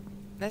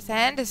 This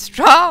hand is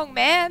strong,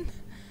 man.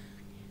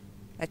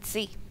 Let's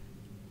see.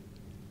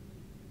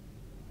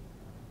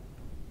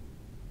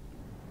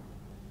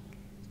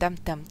 Dum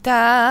dum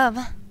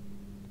dum.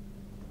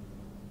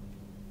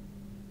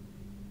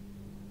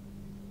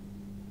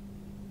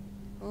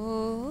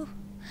 Ooh.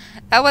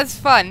 That was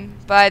fun,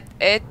 but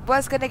it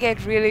was gonna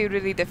get really,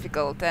 really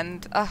difficult,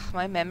 and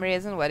my memory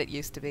isn't what it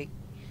used to be.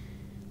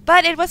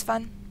 But it was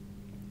fun,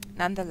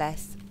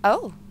 nonetheless.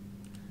 Oh,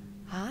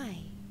 hi.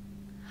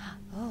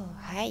 Oh,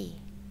 hi.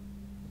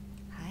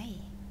 Hi.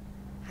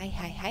 Hi,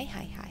 hi, hi,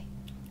 hi, hi.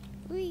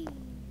 Whee.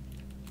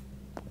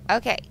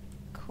 Okay,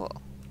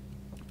 cool.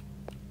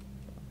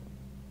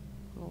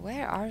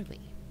 Where are we?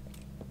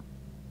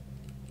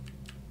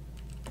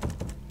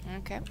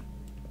 Okay.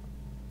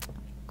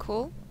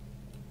 Cool.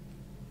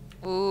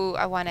 Ooh,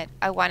 I want it.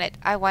 I want it.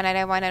 I want it.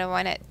 I want it. I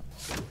want it.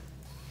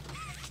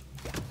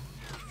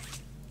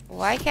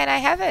 Why can't I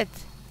have it?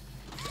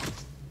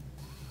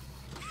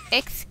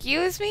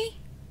 Excuse me?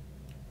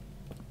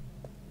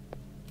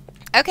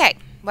 Okay,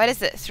 what is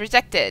this?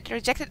 Rejected.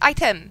 Rejected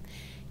item.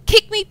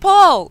 Kick me,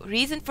 Paul.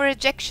 Reason for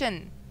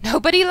rejection.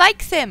 Nobody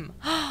likes him.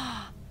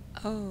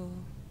 Oh.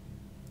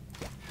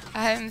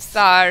 I'm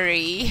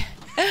sorry.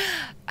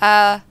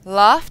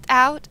 Laughed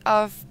out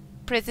of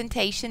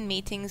presentation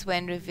meetings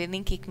when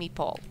revealing Kick Me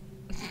Paul.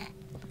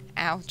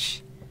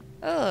 Ouch.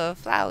 Oh,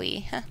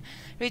 Flowey.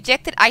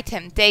 Rejected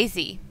item,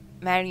 Daisy.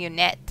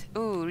 Marionette.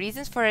 Ooh,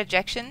 reasons for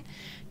rejection.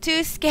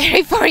 Too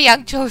scary for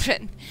young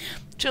children.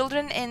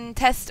 Children in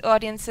test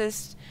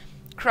audiences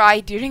cry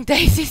during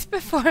Daisy's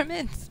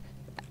performance.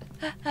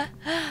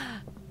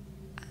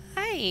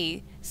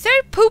 Hi.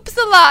 Sir poops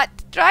a lot.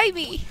 Try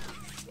me.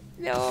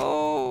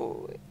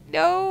 No.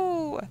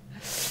 No.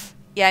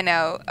 Yeah,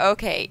 no.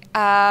 Okay.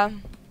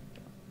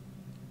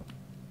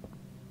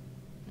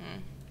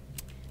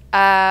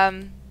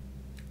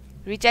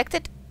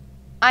 Rejected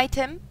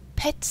item,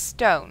 pet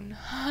stone.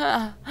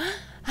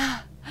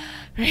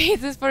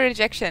 Reasons for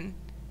rejection.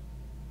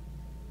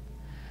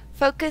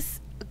 Focus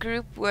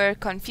group were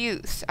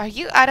confused. Are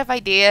you out of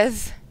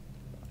ideas?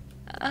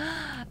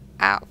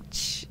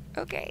 Ouch.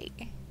 Okay.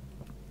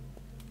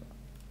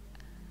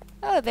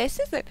 Oh, this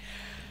isn't.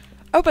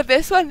 Oh, but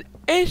this one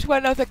is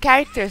one of the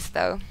characters,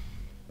 though.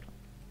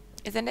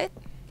 Isn't it?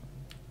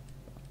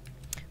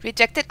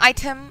 Rejected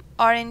item,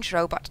 orange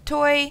robot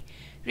toy.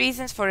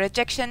 Reasons for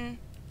rejection.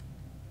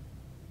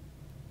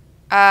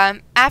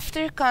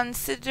 After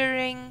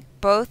considering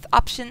both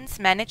options,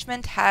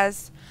 management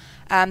has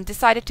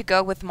decided to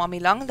go with Mommy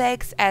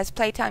Longlegs as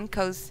Playtime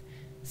Co.'s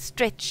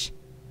stretch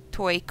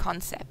toy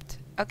concept.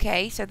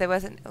 Okay, so there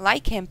wasn't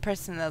like him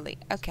personally.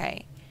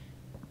 Okay.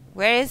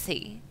 Where is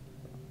he?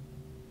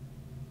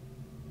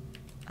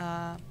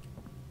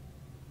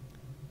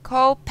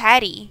 Call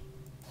Patty.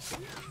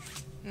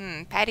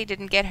 Patty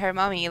didn't get her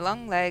Mommy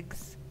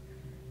Longlegs.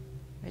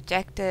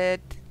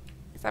 Rejected.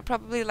 Is that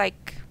probably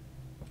like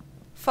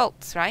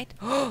faults, right?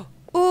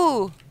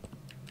 Ooh!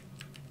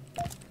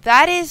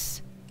 That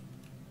is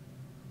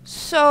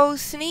so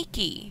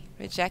sneaky.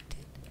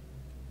 Rejected.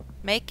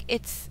 Make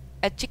it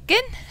a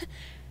chicken?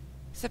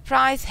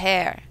 Surprise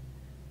hair.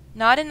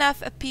 Not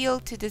enough appeal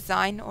to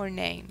design or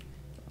name.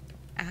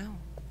 Ow.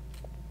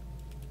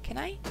 Can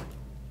I?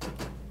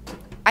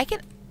 I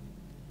can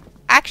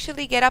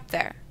actually get up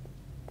there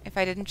if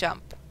I didn't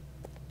jump.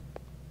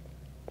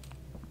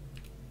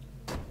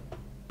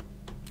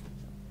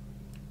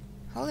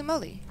 Holy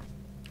moly.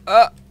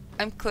 Oh,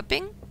 I'm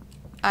clipping?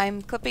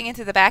 I'm clipping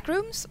into the back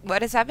rooms?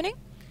 What is happening?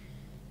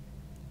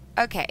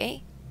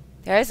 Okay.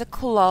 There is a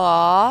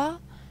claw.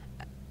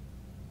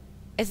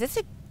 Is this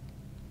a...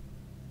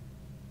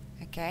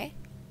 Okay.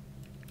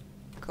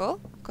 Cool.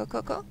 Cool,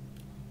 cool, cool.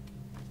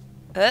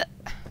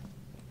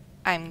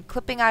 I'm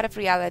clipping out of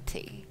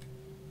reality.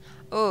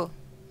 Ooh.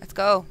 Let's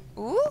go.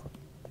 Ooh.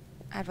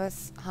 I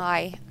was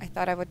high. I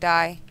thought I would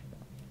die.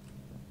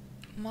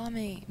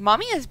 Mommy.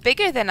 Mommy is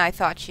bigger than I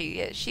thought she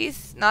is.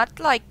 She's not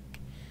like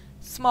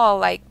small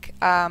like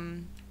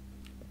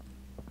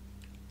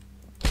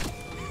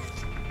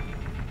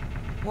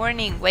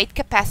warning, weight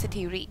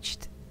capacity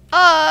reached.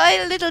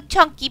 Oh, little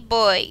chunky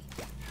boy.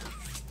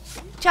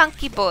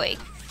 Chunky boy.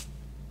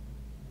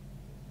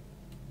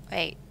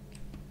 Wait.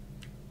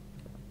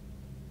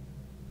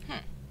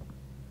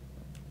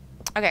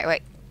 Okay,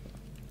 wait.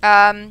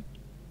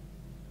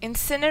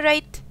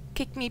 Incinerate,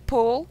 kick me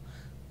pull.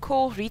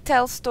 Call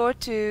retail store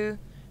to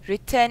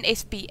return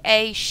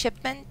SPA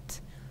shipment.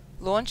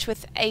 Launch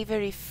with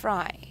Avery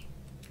Fry.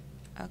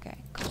 Okay,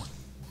 cool.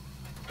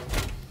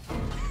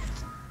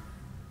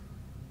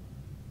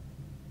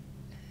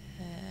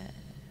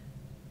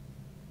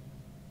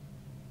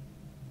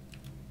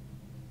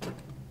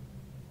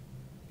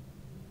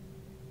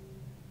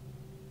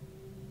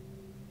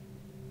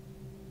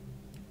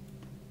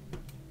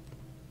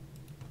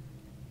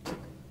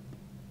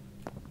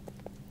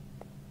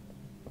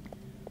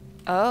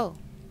 Oh.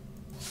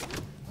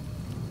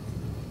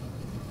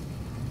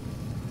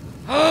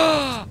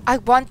 I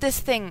want this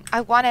thing.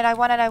 I want it. I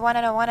want it. I want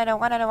it. I want it. I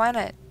want it. I want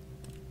it.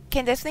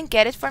 Can this thing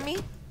get it for me?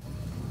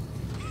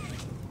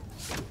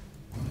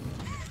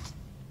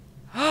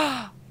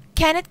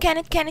 Can it? Can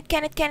it? Can it?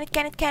 Can it? Can it?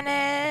 Can it? Can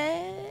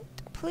it?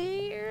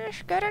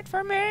 Please get it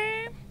for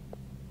me.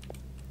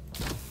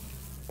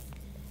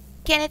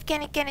 Can it?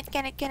 Can it? Can it?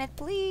 Can it? Can it?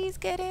 Please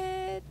get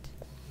it.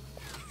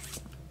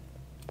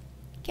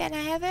 Can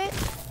I have it?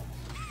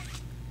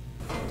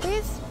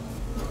 Please?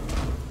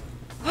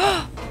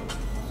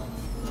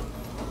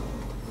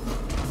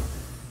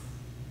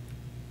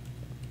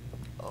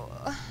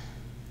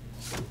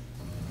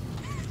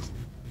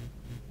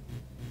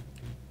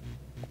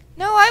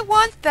 No, I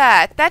want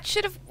that. That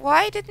should have...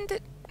 Why didn't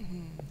it...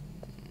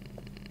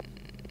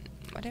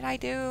 What did I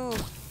do?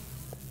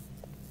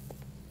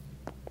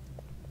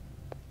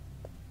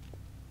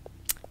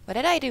 What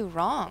did I do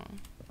wrong?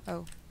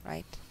 Oh,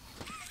 right.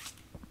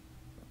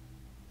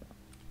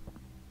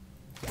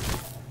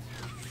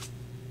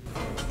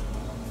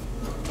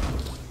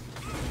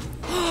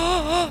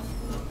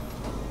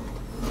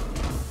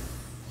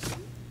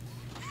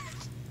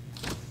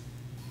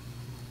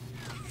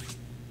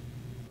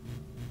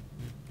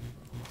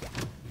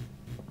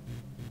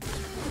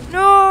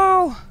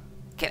 No!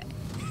 Can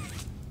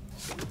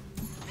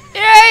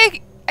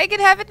Yay! I can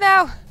have it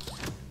now!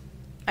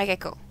 Okay,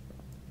 cool.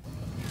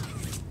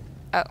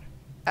 Oh.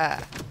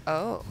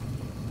 Oh.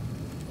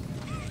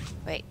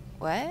 Wait,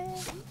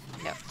 what?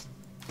 No.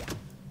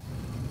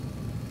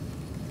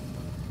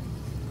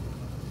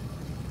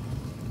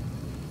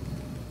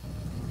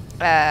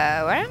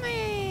 Where am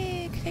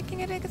I taking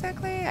it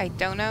exactly? I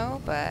don't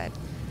know, but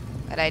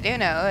what I do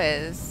know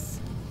is...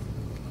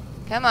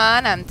 Come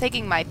on, I'm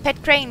taking my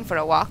pet crane for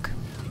a walk.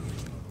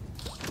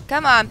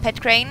 Come on,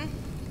 pet crane.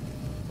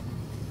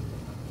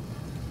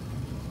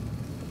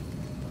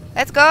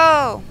 Let's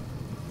go!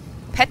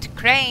 Pet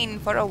crane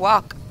for a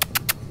walk.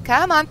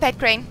 Come on, pet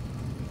crane.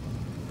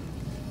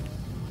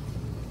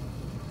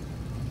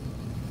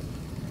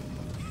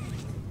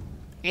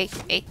 Hey,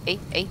 hey, hey,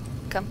 hey.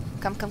 Come.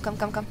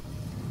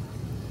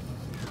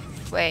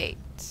 Wait.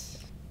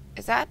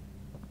 Is that?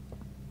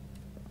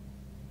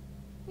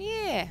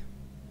 Yeah.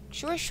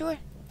 Sure.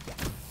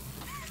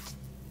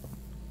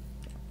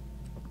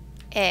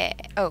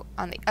 Oh,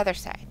 on the other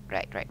side.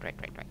 Right.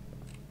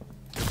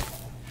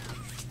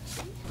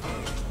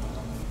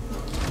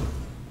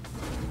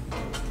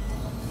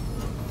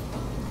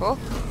 Cool.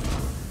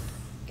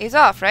 He's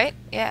off, right?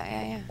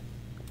 Yeah.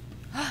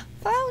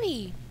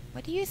 Flowey,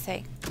 what do you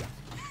say?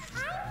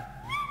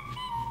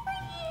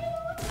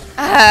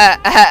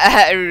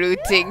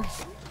 Rooting.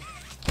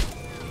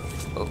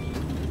 Oh,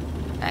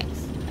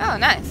 nice. Oh,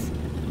 nice.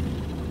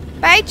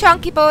 Bye,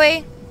 chunky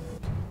boy.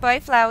 Bye,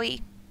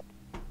 Flowey.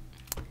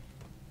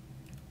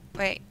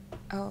 Wait.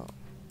 Oh.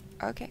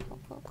 Okay.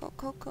 Cool.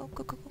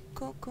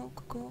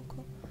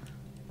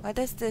 What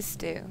does this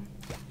do?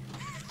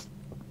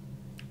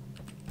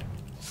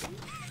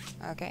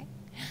 Okay.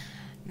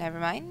 Never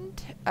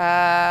mind.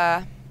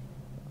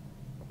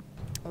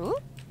 Ooh.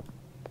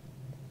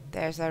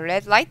 There's a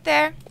red light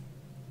there.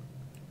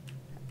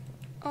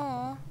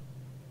 Oh.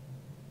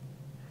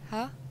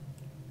 Huh?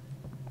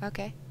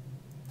 Okay.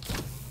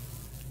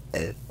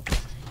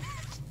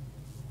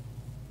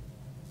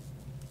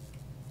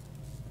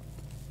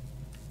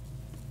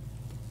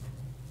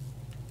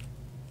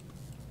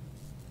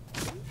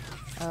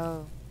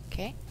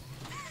 Okay.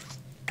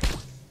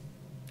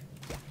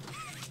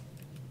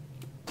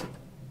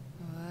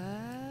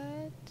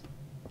 What?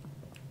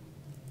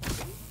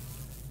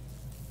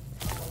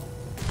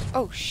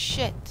 Oh,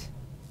 shit.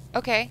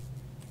 Okay.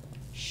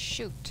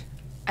 Shoot.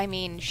 I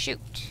mean,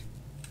 shoot.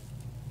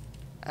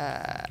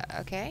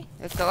 Okay.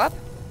 Let's go up.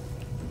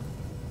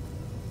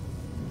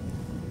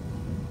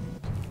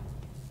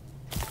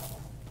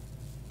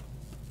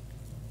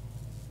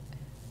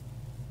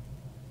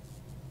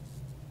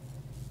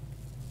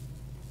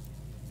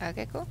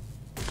 Okay, cool.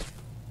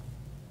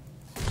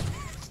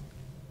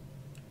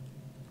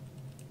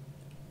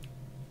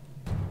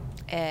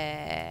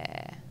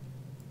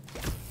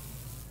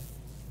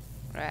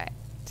 Right.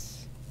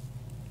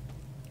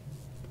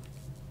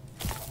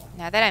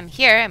 Now that I'm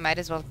here, I might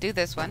as well do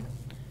this one.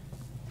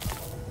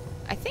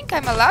 I think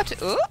I'm allowed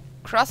to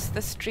cross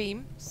the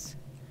streams.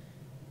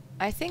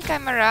 I think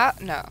I'm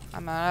allowed... No,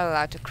 I'm not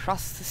allowed to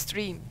cross the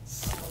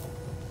streams.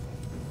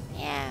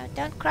 Yeah,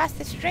 don't cross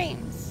the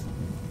streams.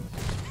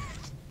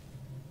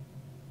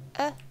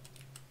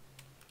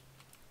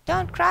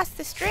 Don't cross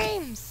the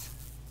streams.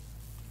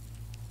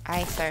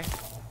 Aye, sir.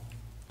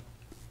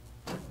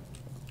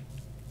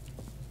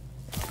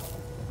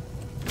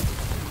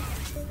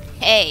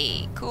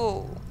 Hey,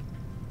 cool.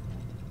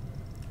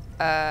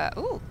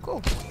 Ooh,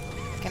 cool.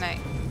 Can I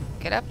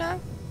get up now?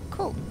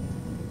 Cool.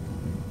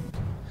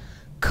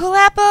 Cool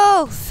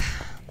apples!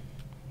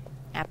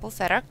 Apples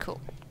that are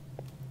cool.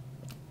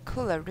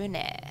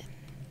 Coolarune.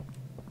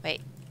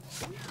 Wait.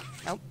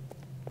 Nope.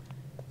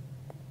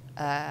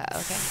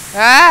 Okay.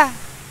 Ah!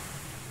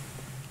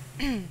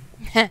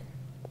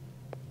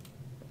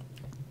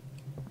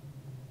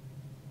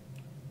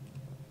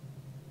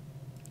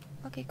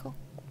 Okay, cool.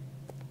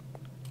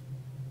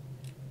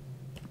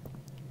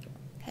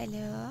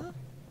 Hello?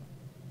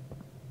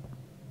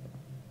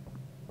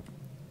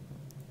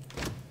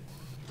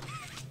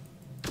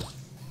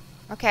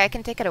 Okay, I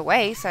can take it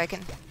away so I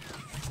can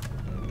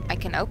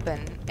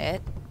open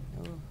it.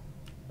 Ooh.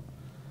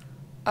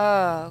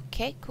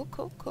 Okay, cool.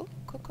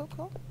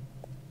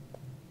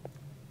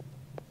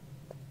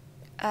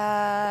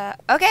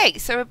 Okay,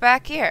 so we're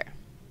back here.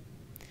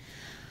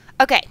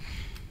 Okay,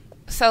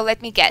 so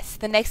let me guess.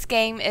 The next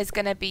game is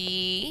gonna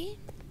be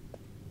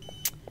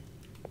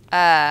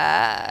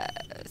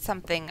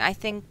something. I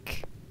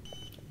think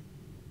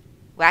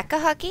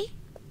Whack-a-Huggy.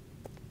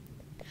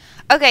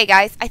 Okay,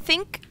 guys, I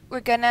think we're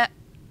gonna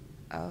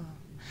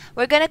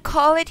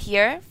call it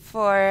here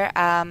for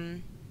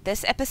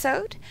this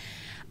episode.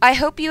 I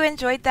hope you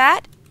enjoyed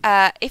that.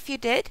 If you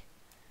did,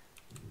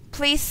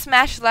 please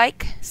smash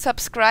like,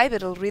 subscribe.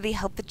 It'll really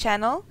help the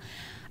channel.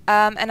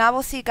 And I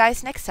will see you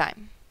guys next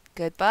time.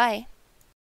 Goodbye.